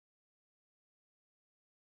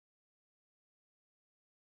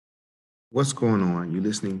What's going on? You're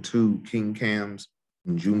listening to King Cam's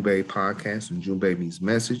Njumbe podcast and Njumbe's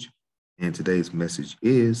message. And today's message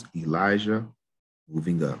is Elijah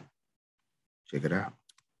moving up. Check it out.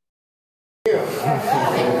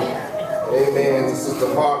 Amen. To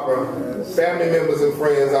Sister Harper, family members and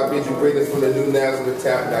friends, I bid you greetings from the New Nazareth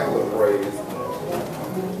Tabernacle of Praise.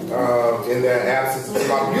 In their absence,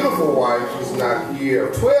 my beautiful wife, she's not here.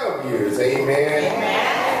 12 years.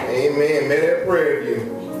 Amen. Amen. May that prayer of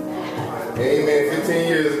you. Amen. 15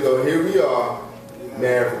 years ago, here we are,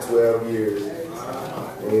 married for 12 years.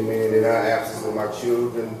 Amen. In our absence of my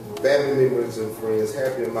children, family members, and friends,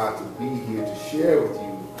 happy am I to be here to share with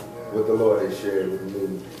you what the Lord has shared with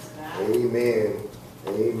me. Amen.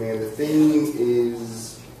 Amen. The theme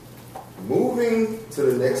is moving to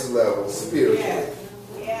the next level spiritually.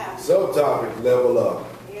 Yeah. Subtopic, level up.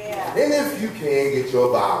 Yeah. And if you can, get your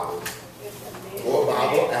Bible or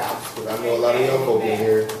Bible apps, because I know a lot of young folk in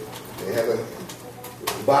here, they have a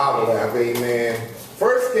Bible app. Amen.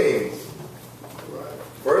 First Kings,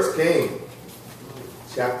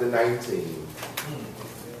 chapter 19.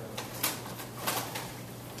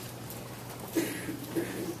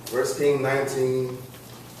 First Kings 19,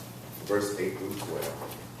 verse 8 through 12.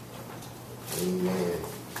 Amen.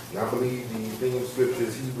 And I believe the theme scripture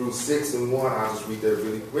is Hebrews 6 and 1. I'll just read that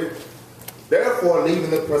really quick. Therefore, leaving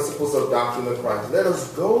the principles of doctrine of Christ, let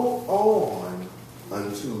us go on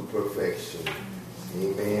unto perfection.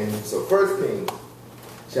 Amen. So First Kings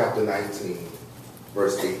chapter 19,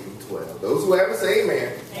 verse 8 through 12. Those who have it say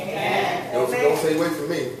amen. Amen. Those who don't say wait for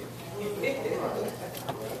me.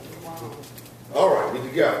 All right, we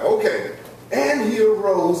together. Okay. And he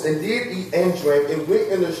arose and did eat and drank and went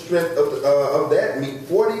in the strength of that meat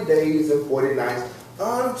 40 days and 40 nights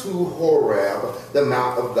unto Horeb, the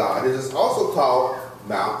mount of God. It is also called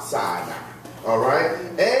Mount Sinai. All right.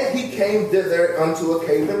 And he came thither unto a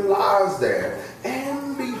cave and lies there.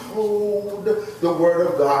 And behold, the word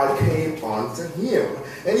of God came unto him.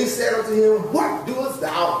 And he said unto him, what doest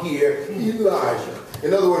thou here, Elijah?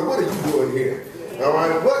 In other words, what are you doing here? All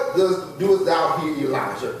right, what doest thou here,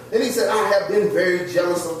 Elijah? And he said, I have been very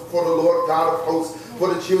jealous for the Lord God of hosts,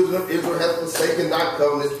 for the children of Israel have forsaken thy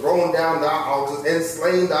covenants, thrown down thy altars, and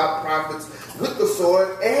slain thy prophets with the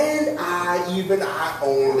sword, and I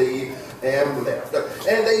only am left.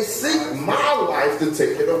 And they seek my life to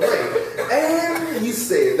take it away. And he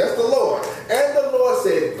said, that's the Lord. And the Lord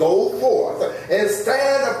said, go forth and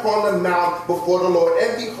stand upon the mount before the Lord.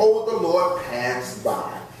 And behold, the Lord passed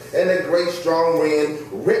by. And a great strong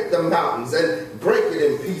wind rent the mountains and break it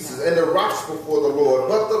in pieces, and the rocks before the Lord.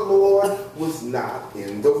 But the Lord was not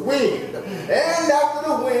in the wind. And after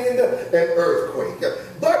the wind, an earthquake.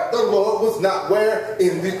 But the Lord was not where?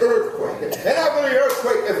 In the earthquake. And after the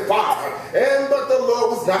earthquake, a fire. And but the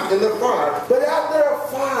Lord was not in the fire. But after a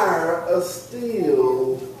fire, a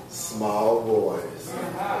still small voice.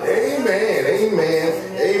 Amen.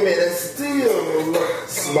 Amen. Amen. A still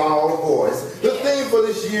small voice. The theme for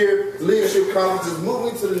this year, Leadership Conference, is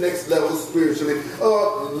moving to the next level spiritually,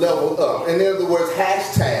 level up. In other words,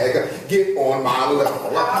 hashtag get on my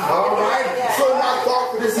level. All right? So my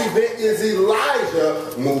thought for this event is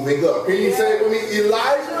Elijah moving up. Can you say it with me?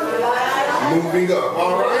 Elijah moving up.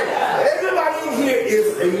 All right? Everybody in here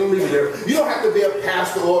is a leader. You don't have to be a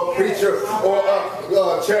pastor or a preacher or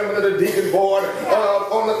a chairman of the deacon board,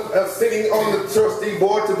 sitting on the trustee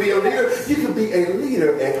board to be a leader. You can be a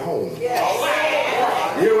leader at home.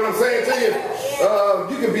 You hear what I'm saying to you?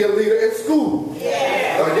 You can be a leader at school.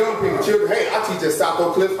 Young people, children, hey, I teach at South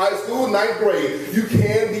Oak Cliff High School, 9th grade. You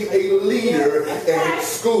can be a leader at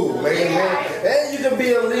school. Amen. And you can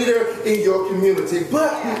be a leader in your community.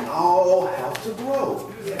 But we all have to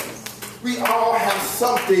grow. We all have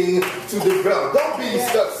something to develop. Don't be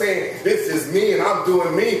stuck saying, this is me and I'm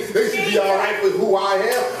doing me. They should be all right with who I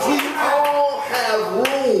am. We all have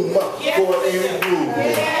room for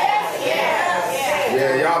improvement.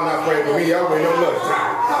 Yeah, y'all not praying for me. Y'all ain't no lunch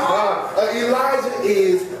time. Elijah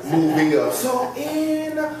is moving up. So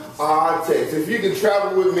in our text, if you can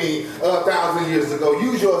travel with me 1,000 years ago,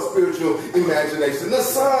 use your spiritual imagination. The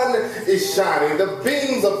sun is shining. The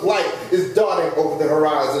beams of light is darting over the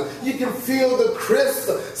horizon. You can feel the crisp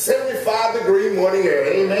 75-degree morning air.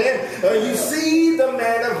 Amen. You see the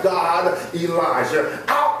man of God, Elijah,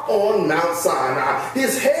 out on Mount Sinai.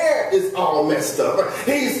 His hair is all messed up.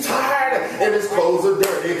 He's tired and his clothes are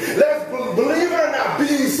dirty. Let's believe it or not,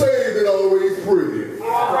 being saved is always pretty.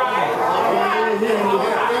 All right.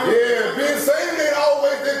 Yeah, being saved ain't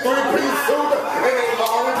always that three-piece suit and a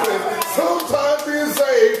long dress. Sometimes being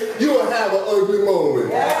saved, you will have an ugly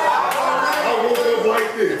moment. I woke up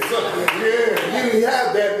like this. Yeah, you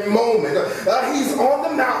have that moment. He's on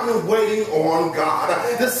the mountain waiting on God.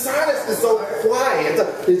 The silence is so quiet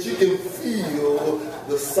that you can feel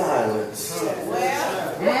the silence.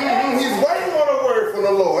 He's waiting on a word from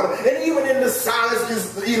the Lord. And even in the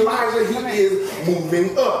silence, Elijah, he is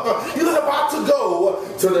moving up. He was about to go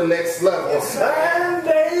to the next level. And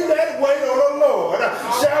they that wait on the Lord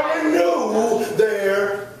shall renew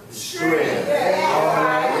their strength. Yeah.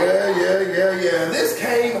 This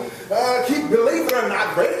came, believe it or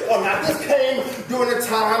not, rate it or not, this came during a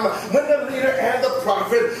time when the leader and the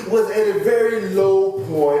prophet was at a very low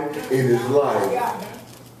point in his life.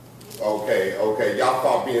 Okay. Y'all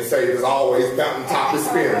thought being saved is always mountaintop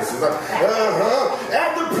experiences.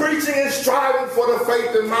 After preaching and striving for the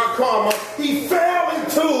faith in Mount Carmel, he fell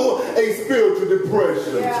into a spiritual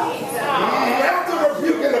depression. After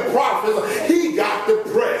rebuking the prophets, he got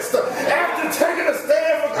depressed. After taking a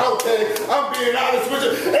stand for God, I'm being honest with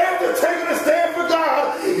you. After taking a stand for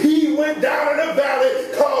God, he went down in a valley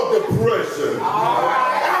called depression.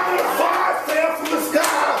 After the fire fell from the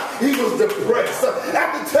sky, he was depressed.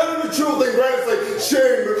 After telling the truth and graciously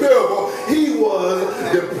sharing the devil, he was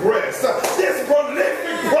depressed. This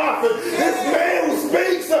prolific prophet, this man who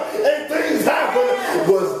speaks and things happen,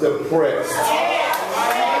 was depressed.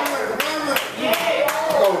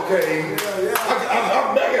 Okay,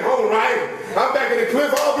 I'm back at home, right? I'm back in the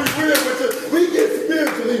cliff. I'll be real with you. We get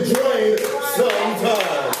spiritually drained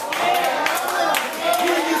sometimes.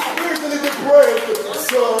 We get spiritually depressed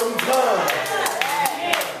sometimes.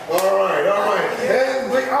 All right.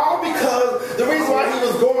 And all because the reason why he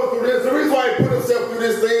was going through this, the reason why he put himself through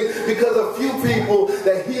this thing, because a few people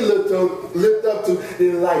that he looked up to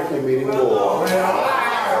didn't like him anymore.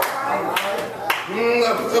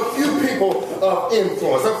 A few people of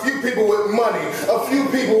influence, a few people with money, a few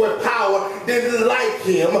people with power didn't like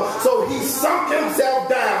him, so he sunk himself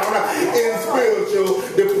down in spiritual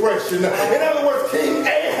depression. In other words, King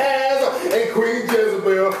Ahaz and Queen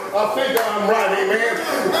Jezebel, I think I'm right, amen.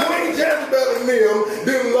 Queen Jezebel and them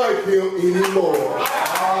didn't like him anymore.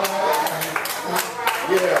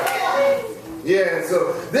 Yeah,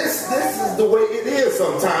 so this is the way it is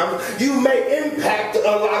sometimes. You may impact a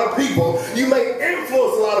lot of people. You may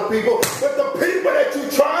influence a lot of people, but the people that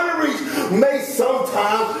you're trying to reach may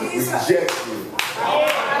sometimes reject you.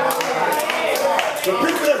 The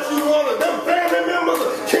people that you want, them family members,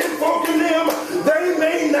 kinfolk in them, they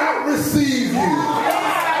may not receive you.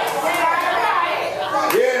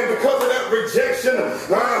 Yeah, and because of that rejection,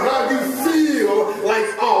 you feel like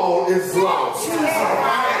all is lost.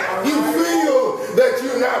 You feel that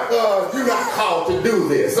you're not called to do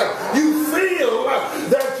this. You feel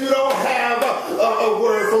that you don't have a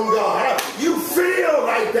word from God. You feel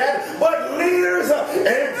like that, but leaders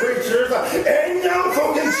and preachers and young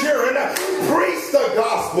folk in children preach the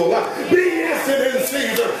gospel. Be instant in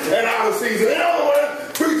season and out of season. In other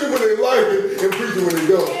words, preach it when they like it and preach it when they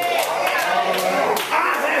don't. I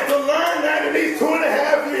had to learn that in these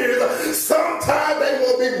 2.5 years. Sometimes they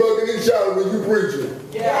won't be bugging and shouting when you preaching.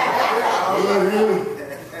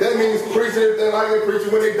 That means preaching if they like it,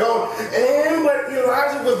 preaching when they don't. But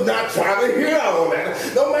Elijah was not trying to hear all that.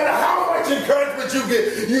 No matter how much encouragement you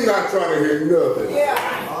get, you're not trying to hear nothing.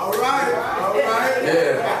 All right.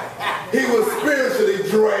 Yeah. He was spiritually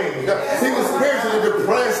drained. He was spiritually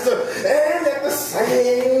depressed. And at the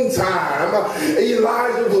same time,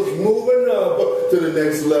 Elijah was moving up to the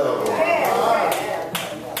next level.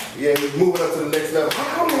 Yeah, he's moving up to the next level.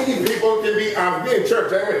 How many people can be honest? Be in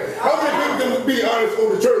church, how many people can be honest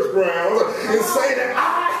on the church grounds and say that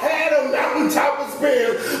I had a mountaintop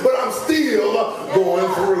experience, but I'm still going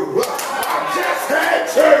through? I just had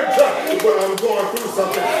church, but I'm going through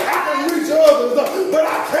something. I can reach others, but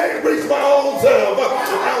I can't reach my own self.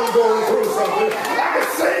 I'm going through something. I can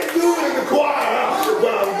sing good in the choir,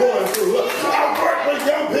 but I'm going through. I work with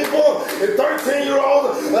young people and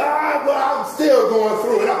 13-year-olds, but I'm still going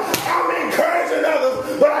through it. I'm encouraging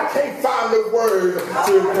others, but I can't find the words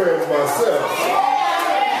to encourage myself.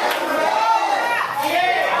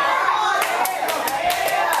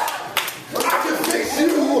 I can fix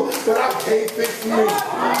you, but I can't fix me.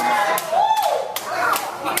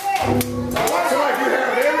 It's like you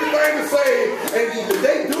have everything to say, and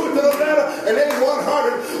they do it to the letter, and they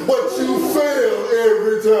 100, but you fail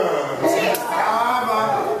every time.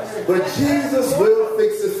 But Jesus will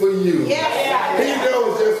fix it for you. He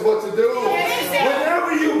knows just what to do.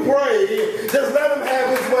 Whenever you pray, just let him have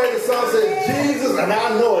his way. The song says, Jesus, and I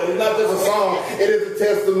know it, it's not just a song, it is a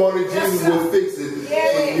testimony. Jesus will fix it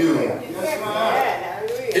for you.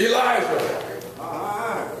 Elijah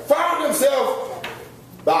found himself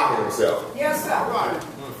by himself.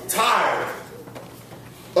 Tired,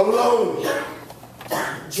 alone,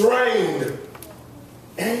 drained,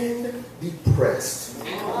 and depressed.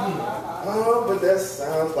 Oh, but that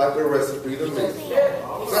sounds like a recipe to me.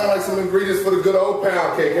 Sounds like some ingredients for the good old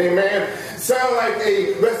pound cake, amen? Sounds like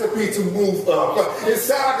a recipe to move up. It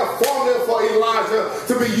sounds like a formula for Elijah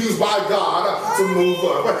to be used by God to move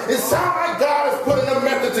up. It sounds like God is putting a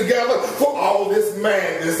method together for all this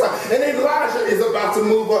madness. And Elijah is about to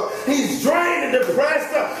move up. He's drained and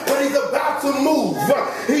depressed, but he's about to move.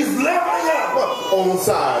 He's leveling up on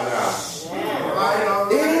Sinai.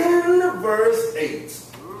 In verse 8.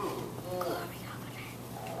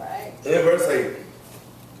 In verse 8.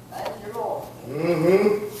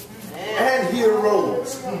 And he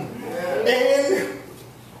arose. And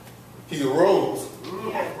he arose.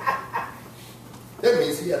 That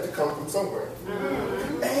means he had to come from somewhere.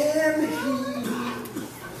 And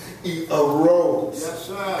he arose. Yes,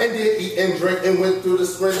 and did eat and drink and went through the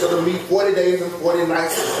strength of the meat 40 days and 40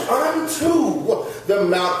 nights unto the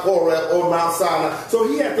Mount Horeb or Mount Sinai. So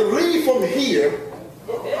he had to leave from here.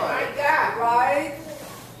 Oh my God, right?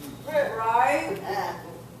 Right?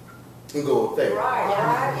 And go up there.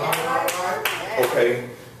 Right. Okay.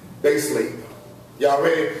 They sleep. Y'all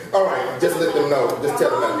ready? All right. Just let them know. Just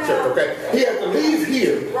tell them at the church, okay? He had to leave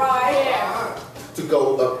here. Right. To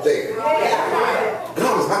go up there.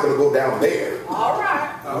 God is not going to go down there. All right.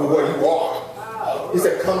 Where you are. He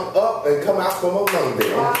said, come up and come out from among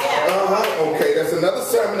them. Okay, that's another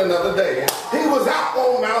sermon another day. He was out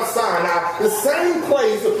on Mount Sinai, the same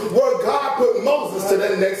place where God put Moses to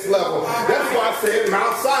that next level. That's why I said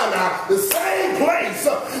Mount Sinai, the same place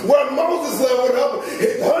where Moses leveled up.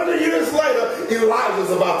 100 years later,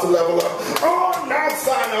 Elijah's about to level up. On Mount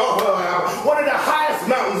Sinai, one of the highest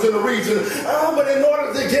mountains in the region. But in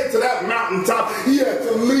order to get to that mountaintop, he had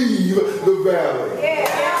to leave the valley.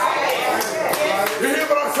 You hear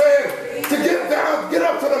what I said? To get down, get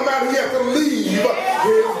up to the mountain, he had to leave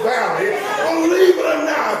his valley. Believe it or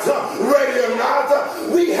not, ready or not,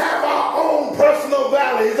 we have our own personal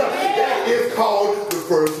valleys. That is called the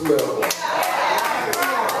first level.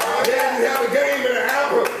 Then you have a game in the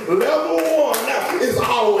app. Level 1 is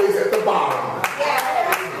always at the bottom.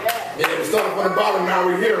 Yeah, we started from the bottom, now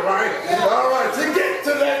we're here, right? All right, to get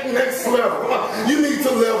to that next level, you need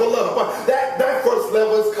to level up. That first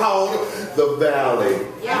level is called the valley.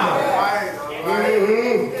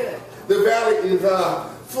 The valley is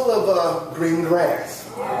full of green grass.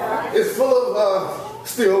 It's full of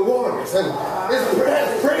still waters. And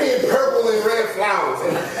it's pretty and purple and red flowers.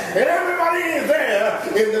 And everybody is there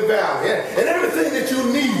in the valley. And everything that you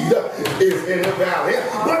need is in the valley.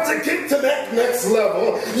 But to get to that next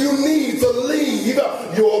level, you need to leave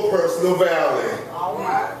your personal valley.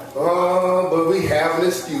 But we have an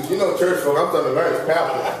excuse. You know, church folk, I'm trying to learn as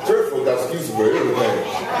pastor. Church folk got excuses for everything.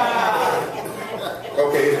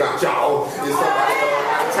 Okay, it's not y'all. It's somebody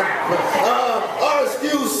out of town. Our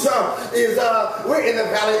excuse is we're in the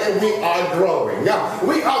valley and we are growing.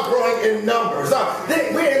 We are growing in numbers.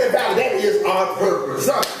 We're in the valley. That is our purpose.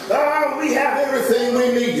 We have everything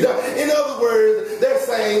we need. In other words, they're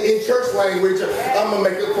saying in church language, I'm going to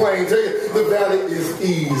make it plain to you, the valley is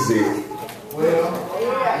easy.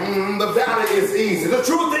 The valley is easy. The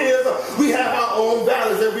truth is, we have our own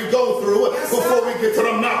valleys that we go through before we get to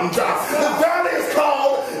the mountaintop. The valley is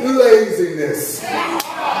called laziness.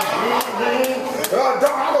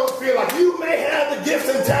 I don't feel like you may have the gifts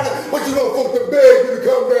and talent, but you don't folk to beg you to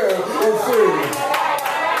come down and sing.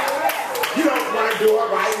 You don't want to do it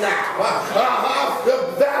right now. The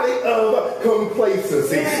valley of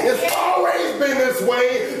complacency. It's always been this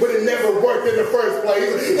way, but it never worked in the first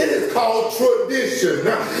place. It is called tradition.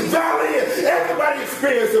 Valley, everybody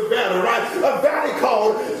experienced a valley, right? A valley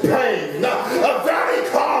called pain. A valley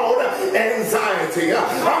called anxiety.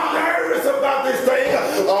 I'm nervous about this thing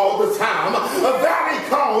all the time. A valley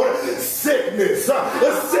called sickness.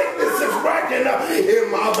 The sickness is racking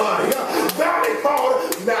in my body. A valley called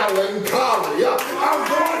melancholy. I'm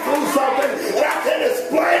going through something and I can't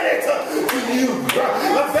explain it to you. A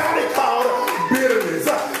valley called bitterness.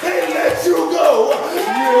 They let you go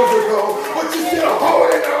years ago, but you're still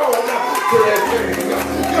holding on to that thing.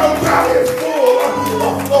 Your valley is full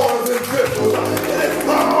of thorns and thistles. And it's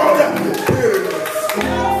called bitterness.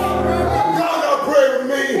 Y'all pray with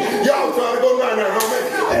me. Y'all trying to go down there, homie.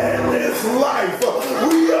 In this life,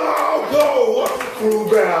 we all go through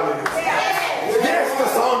valleys. Yes, the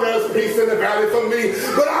song has peace in the valley for me,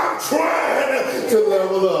 but I'm trying to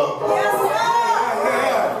level up.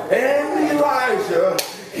 And Elijah,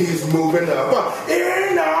 he's moving up.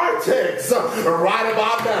 In our text, right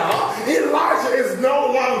about now, Elijah is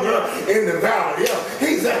no longer in the valley.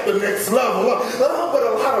 He's at the next level. But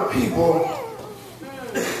a lot of people,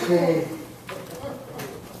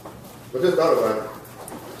 but just thought about it.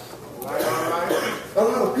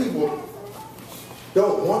 people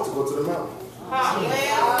don't want to go to the mountain.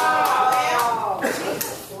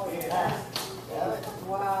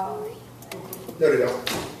 Wow. No, they don't.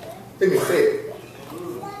 They may say it.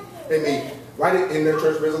 They may write it in their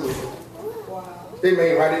church resolution. Wow. They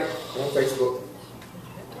may write it on Facebook.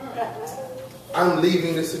 I'm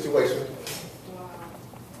leaving this situation,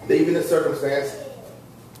 leaving this circumstance.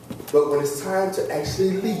 But when it's time to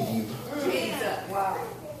actually leave, Jesus. Wow.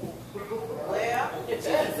 Well,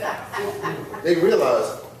 they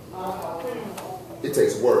realize it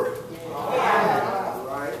takes work. All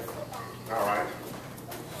right.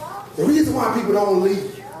 The reason why people don't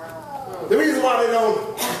leave, the reason why they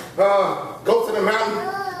don't go to the mountain,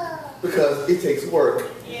 because it takes work.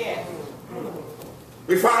 yeah.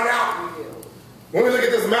 We find out when we look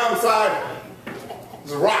at this mountainside,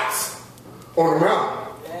 there's rocks on the mountain.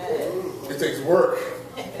 It takes work.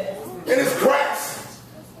 And it's cracks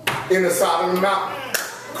in the side of the mountain.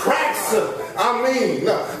 Cracks,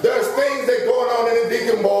 there's things that going on in the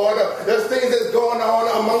deacon board. There's things that's going on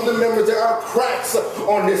among the members. There are cracks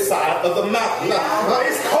on this side of the mountain.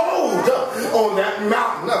 It's cold on that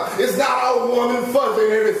mountain. It's not all warm and fuzzy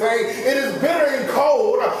and everything. It is bitter and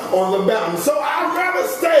cold on the mountain. So I'd rather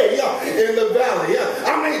stay in the valley.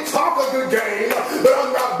 I may talk a good game, but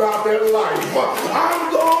I'm not about that life.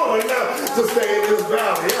 I'm going to stay in this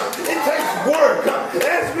valley. It takes work.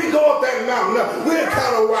 As we go up that mountain, we're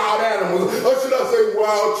kind of wild animals, or should I say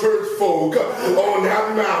wild church folk on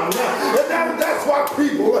that mountain. And that's why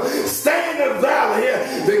people stay in the valley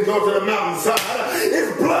then go to the mountainside.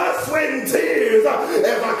 It's blood, sweat, and tears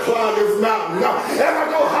as I climb this mountain. As I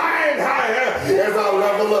go higher and higher as I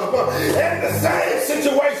level up. And the same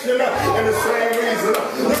situation and the same reason.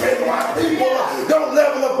 The reason why people don't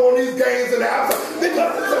level up on these games and apps,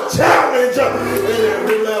 because it's a challenge at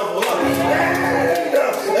every level. And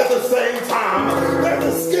at the same time, there's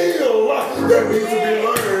a skill that needs to be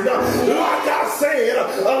learned. Like I said,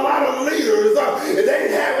 a lot of leaders,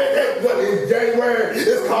 they have it but in January,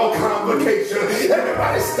 it's called convocation.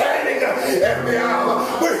 Everybody's standing at the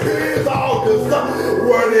aisle. But here's August.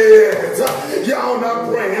 What is? Y'all not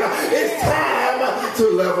praying. It's time to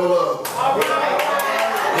level up.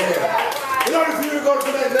 Yeah. In order for you to go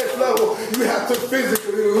to that next level, you have to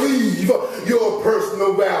physically leave your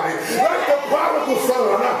personal valley. Like the prodigal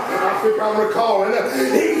son, I think I'm recalling,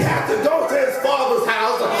 he had to go to his father's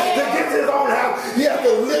house to get to his own house. He had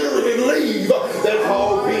to literally leave that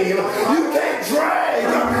hog pen. You can't drag,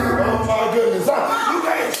 oh my goodness, you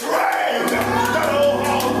can't drag that old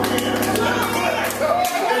hog pen.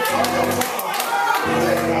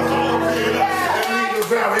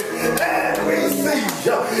 Valley, and we see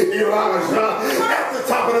Elijah at the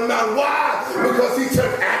top of the mountain. Why? Because he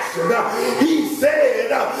took action. He said,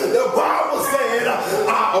 the Bible said, I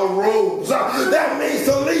arose. That means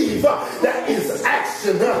to leave. That is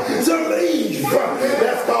action. To leave.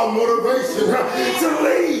 That's called motivation. To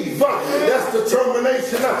leave. That's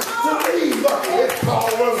determination. To leave. It's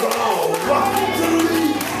called resolve. To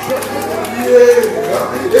leave.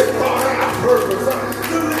 Yeah. It's called our purpose.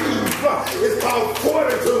 To leave. It's called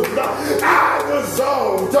fortitude. I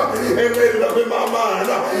resolved and made it up in my mind.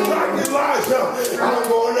 Like Elijah, I'm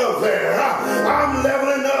going up there. I'm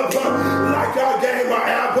leveling up like I gave my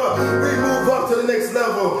app. We move up to the next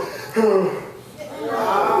level.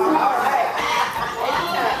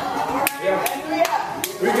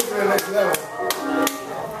 We get to the next level.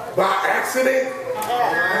 By accident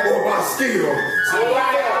or by skill.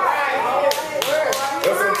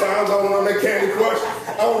 Sometimes I don't know that Candy Crush.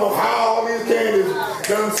 I don't know how all these candies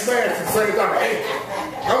done smash at the same time. Hey,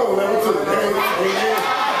 I don't know to the game.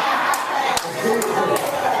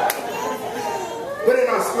 But in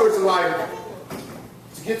our spiritual life,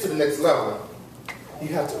 to get to the next level, you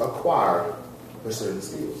have to acquire a certain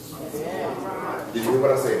skills. Did you hear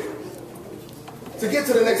what I said? To get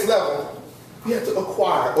to the next level, you have to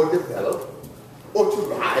acquire or develop or to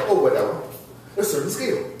ride or whatever a certain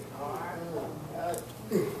skill.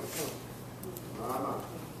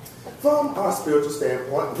 From our spiritual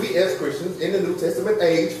standpoint, we as Christians in the New Testament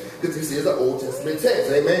age, because this is an Old Testament text,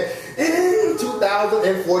 amen. In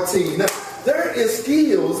 2014, there is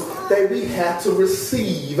skills that we have to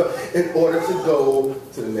receive in order to go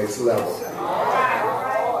to the next level.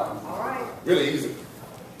 Really easy.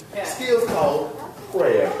 Skills called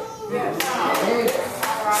prayer.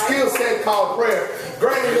 Skill set called prayer.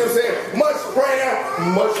 Granny just said, much prayer,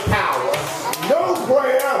 much power. No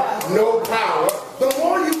prayer, no power. The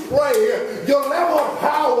more you pray, your level of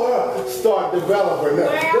power start developing. The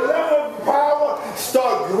level of power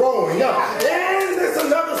start growing. And there's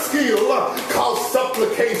another skill called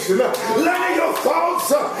supplication. Letting your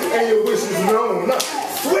thoughts and your wishes known.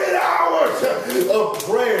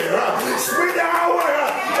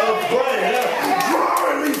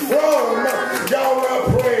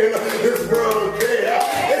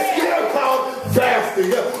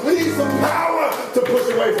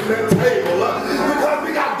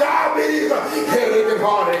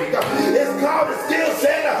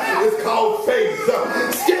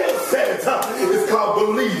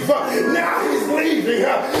 called belief. Now he's leaving,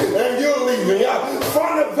 and you're leaving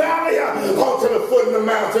from the valley onto the foot of the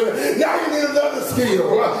mountain. Now you need another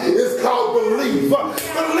skill. It's called belief.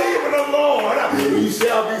 Believe in the Lord, you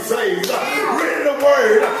shall be saved. Read the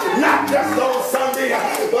word, not just on Sunday,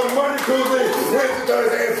 but Monday, Tuesday, Wednesday,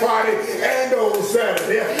 Thursday, and Friday, and on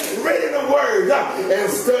Saturday. Reading the word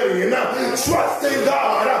and studying. Trusting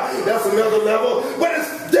God, that's another level, but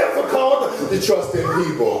it's difficult to trust in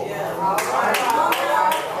people.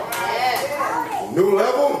 New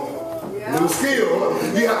level, new skill.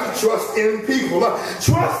 You have to trust in people.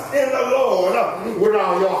 Trust in the Lord with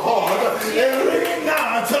all your heart and lean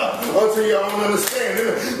not unto your own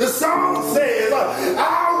understanding. The song says,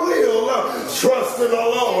 I will trust in the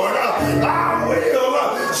Lord. I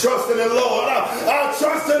will trust in the Lord. I'll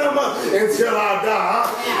trust in him until I die.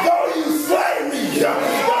 Though you slay me,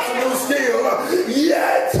 that's a new skill.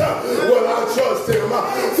 Yet will I trust him.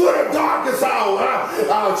 For the darkest hour,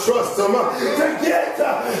 I'll trust him. To get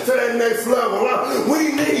to that next level,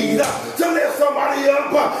 we need to lift somebody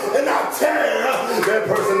up and not tear that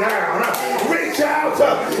person down. Reach out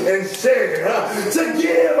and share. To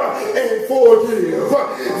give and forgive.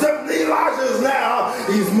 Elijah's now,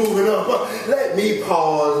 he's moving up. Let me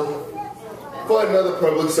pause for another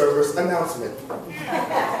public service announcement.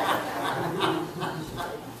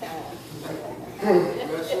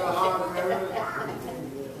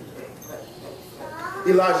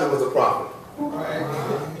 Elijah was a prophet.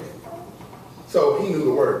 So he knew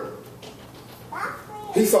the word.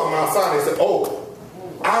 He saw him outside and he said, oh,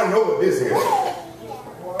 I know what this is.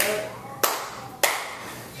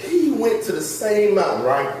 He went to the same mountain,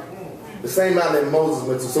 right? The same mountain that Moses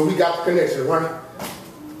went to. So we got the connection, right?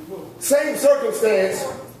 Same circumstance.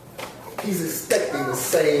 He's expecting the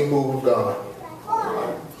same move of God.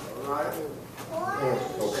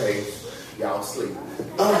 Okay, y'all sleep.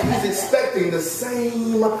 He's expecting the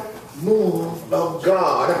same move of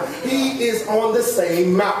God. He is on the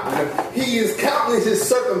same mountain. He is counting his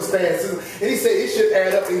circumstances, and he said it should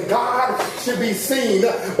add up, and God should be seen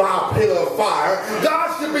by a pillar of fire.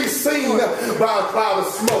 God should be seen by a cloud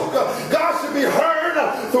of smoke. God should be heard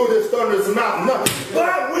through this thunderous mountain.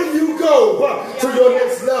 But when you go to your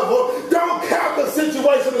next level, don't count the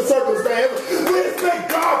situation and circumstance. We expect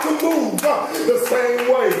God to move the same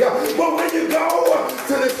way. But when you go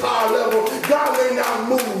to this high level, God may not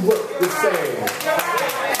move the same.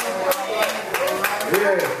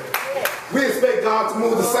 Yeah. We expect God to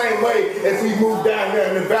move the same way as he moved down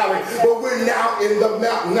there in the valley. But we're now in the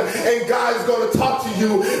mountain. And God is going to talk to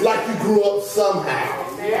you like you grew up somehow.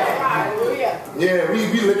 Yeah,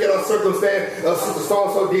 we look at our circumstance. Sister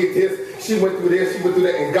so-and-so did this. She went through this. She went through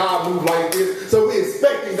that. And God moved like this. So we're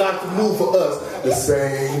expecting God to move for us the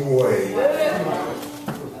same way.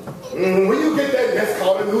 When you get that, that's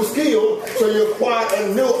called a new skill. So you acquire a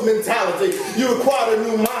new mentality. You acquire a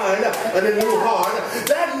new mind and a new heart.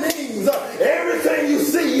 That means everything you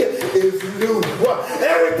see is new.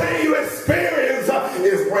 Everything you experience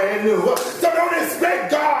is brand new. So don't expect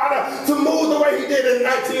God to move the way he did in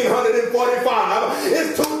 1945.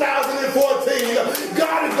 It's 2014.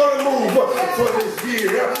 God is going to move for this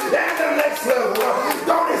year. And the next level,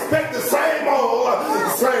 don't expect the same old.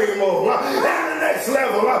 And the next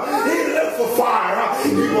level, he looked for fire.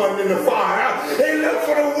 He wasn't in the fire. He looked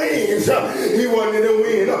for the winds. He wasn't in the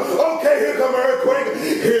wind. Okay, here come earthquake.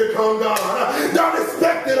 Here come God. Don't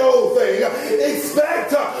expect an old thing.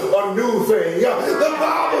 Expect a new thing. The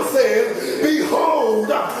Bible says,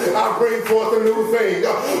 behold, I bring forth a new thing.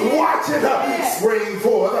 Watch it spring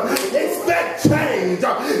forth. Expect change.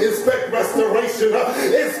 Expect restoration.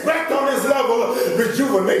 Expect on this level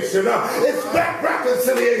rejuvenation. Expect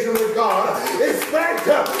reconciliation with God. Expect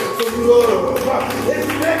some love.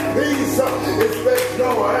 Expect peace. Expect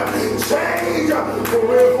joy. Change for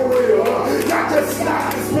real. Not just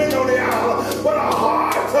not to spin on the aisle, but our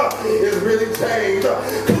heart is really changed.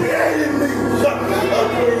 Create in me a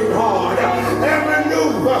clean heart and renew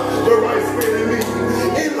the right spirit in me.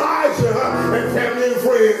 Elijah and family and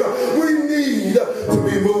friends, we need to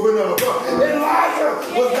be moving up. Elijah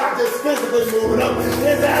was not just physically moving up,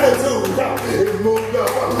 his attitude is moved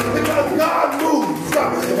up because God moves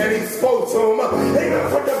and he spoke to him. He went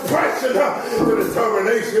from depression to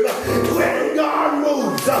determination. When God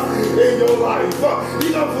moves in your life,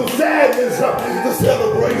 you go from sadness to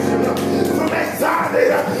celebration, from anxiety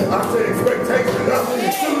to expectation,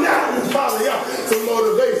 from madness to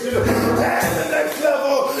motivation. And the next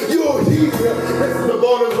level, you'll hear this is the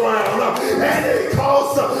bonus round, and it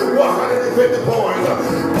costs 150 points.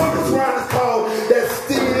 Bonus round is called that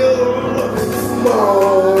still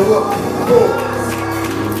small voice.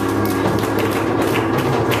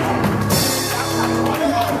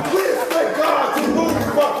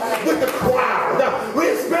 the crowd. We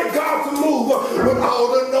expect God to move with all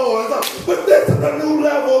the noise. But this is a new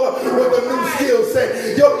level with a new skill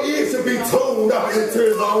set. Your ears should be tuned to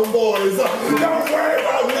his own voice. Don't worry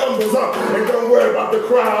about numbers and don't worry about the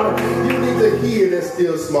crowd. You need to hear that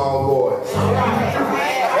still small voice.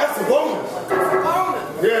 That's the bonus.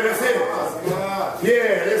 Yeah, that's it.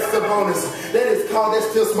 Yeah, that's the bonus. That is called that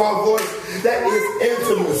still small voice. That is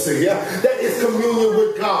intimacy. That is communion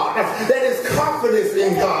with God. That is confidence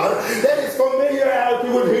in God. That is familiarity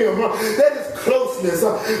with Him. That is closeness,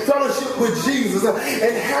 fellowship with Jesus,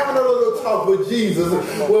 and having a little talk with Jesus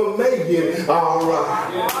will make it all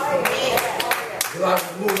right. Life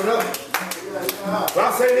is moving up. But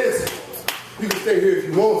I say this, you can stay here if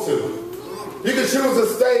you want to. You can choose to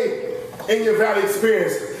stay in your valley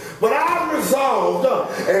experience. But I've resolved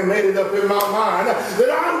and made it up in my mind that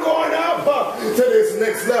I'm going up to this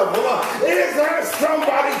next level. Is there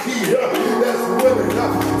somebody here that's willing to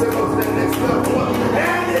go to that next level?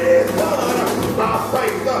 And it is done by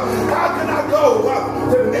faith. How can I go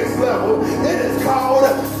to the next level? It is called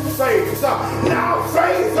faith. Now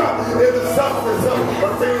faith is the substance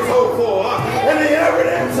of things hoped for and the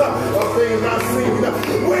evidence of things not seen.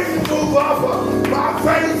 When you move up by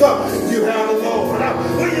faith, you have the Lord.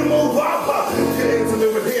 When you move up, you're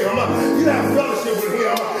intimate with Him. You have fellowship with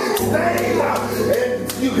Him. Stay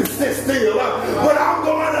and you can sit still. But I'm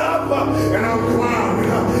going up and I'm climbing.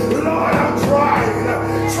 Lord, I'm trying to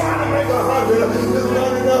make 100. There's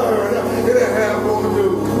 99 and a half going to do.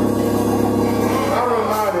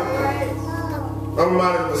 I'm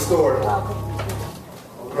reminded of a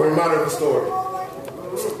story.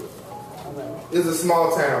 It's a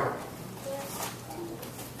small town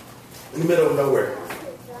in the middle of nowhere.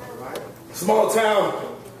 Small town,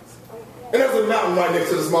 and there's a mountain right next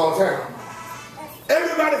to the small town.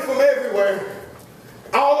 Everybody from everywhere,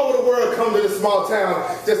 all over the world, come to this small town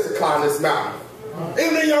just to climb this mountain.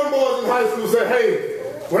 Even the young boys in high school say, "Hey,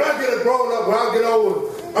 when I get grown up, when I get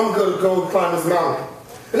old, I'm gonna go climb this mountain."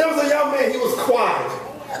 And there was a young man, he was quiet.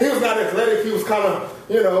 He was not athletic, he was kind of,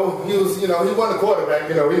 he wasn't a quarterback,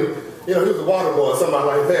 he was a water boy or something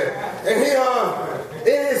like that. And he,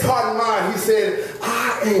 in his heart and mind, he said,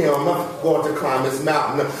 I am going to climb this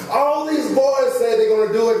mountain. All these boys said they're going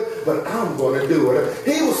to do it, but I'm going to do it.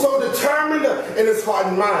 He was so determined in his heart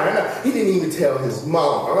and mind, he didn't even tell his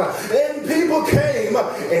mom. And people came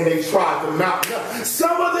and they tried the mountain.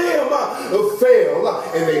 Some of them fell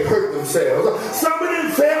and they hurt themselves. Some of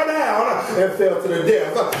them fell down and fell to the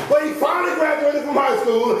death. But he finally graduated from high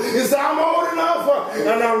school. He said, I'm old enough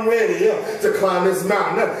and I'm ready to climb this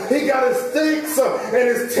mountain. He got his sticks and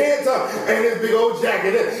his tent and his big old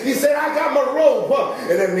jacket. He said, I got my rope,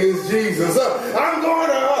 and that means Jesus. I'm going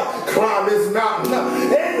to climb this mountain.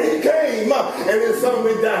 And he came and then some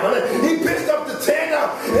went down. He pitched up the tent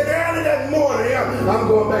and early that morning, I'm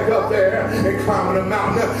going back up there and climbing the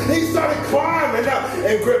mountain. He started climbing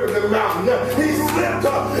and gripping the mountain. He slipped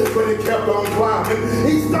but he kept on climbing.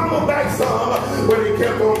 He stumbled back some, but he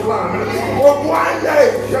kept on climbing. Well, one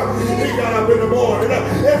day, he got up in the morning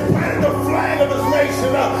and planted the flag of his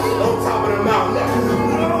nation on top of the mountain.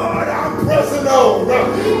 Lord, I'm pressing on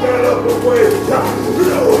that upper way.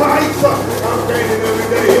 New heights I'm gaining every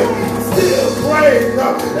day. Still praying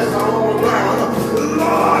as I'm on the ground.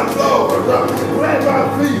 Lord, plant my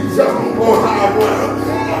feet on high ground.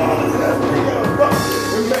 Lord, let me up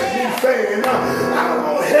and make me stand. I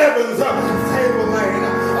want heaven's tableland,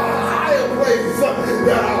 a higher place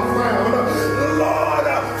that I found. Lord,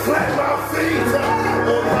 plant my feet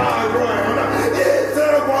on high ground. Is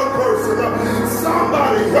there one person,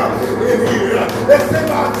 somebody in here that said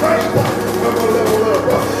my faith, I'm gonna level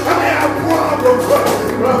up. I have problems, I'm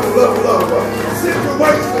gonna level up.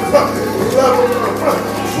 Situations, level up.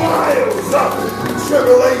 Trials,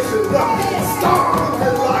 tribulations, storms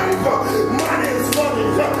in life. Money is funny,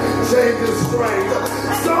 change is strange.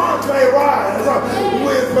 Storms may rise,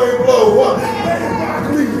 winds may blow, may knock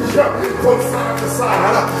me from side to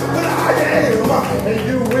side. But I am, and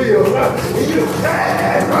you will, you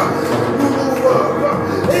can move up.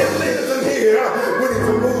 If leaders in here, we need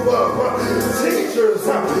to move up. Teachers,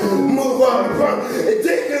 move up.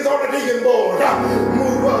 Deacons on the deacon board,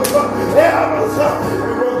 move up. Elders,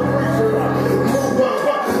 move up.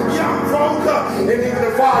 Young folk, and even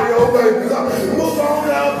the 5-year-old babies, move on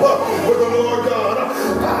up with the Lord God.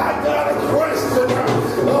 I got a question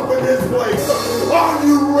up in this place. Are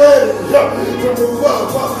you ready to move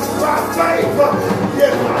up? By faith,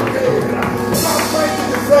 yes I can. By faith you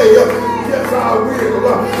can say, yes I will.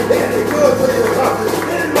 Any good for you,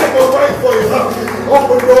 make a way for you,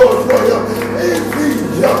 open doors for you, increase,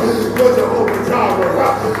 because Jehovah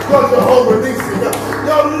Jireh, because Jehovah Nissi,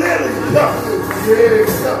 your lily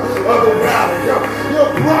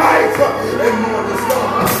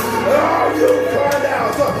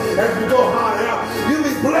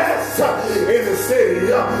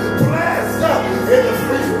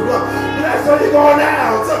You're going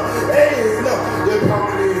out. Hey, no, you're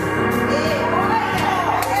coming in.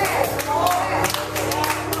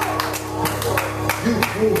 You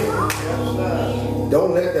can.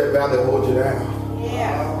 Don't let that valley hold you down.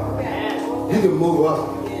 You can move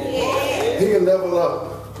up. You can level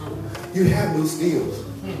up. You have new skills.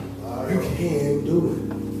 You can do it.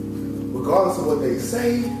 Regardless of what they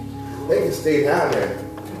say, they can stay down there.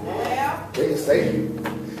 They can stay.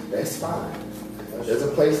 That's fine. There's a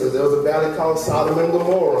place, there was a valley called Sodom and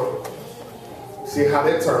Gomorrah. See how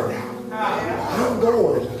that turned out. I'm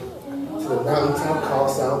going to the mountaintop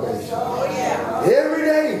called salvation. Every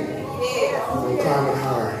day, I'm climbing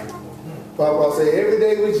higher. Papa said, every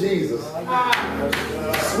day with Jesus,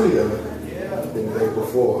 sweeter than the day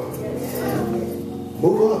before.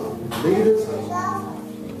 Move up. Leaders,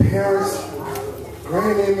 parents,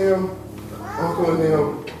 granny and them, uncle and them,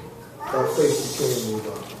 by faith you can move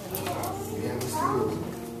up. You have the skills.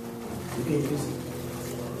 You can use it.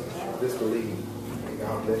 Just believe. And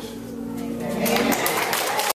God bless you.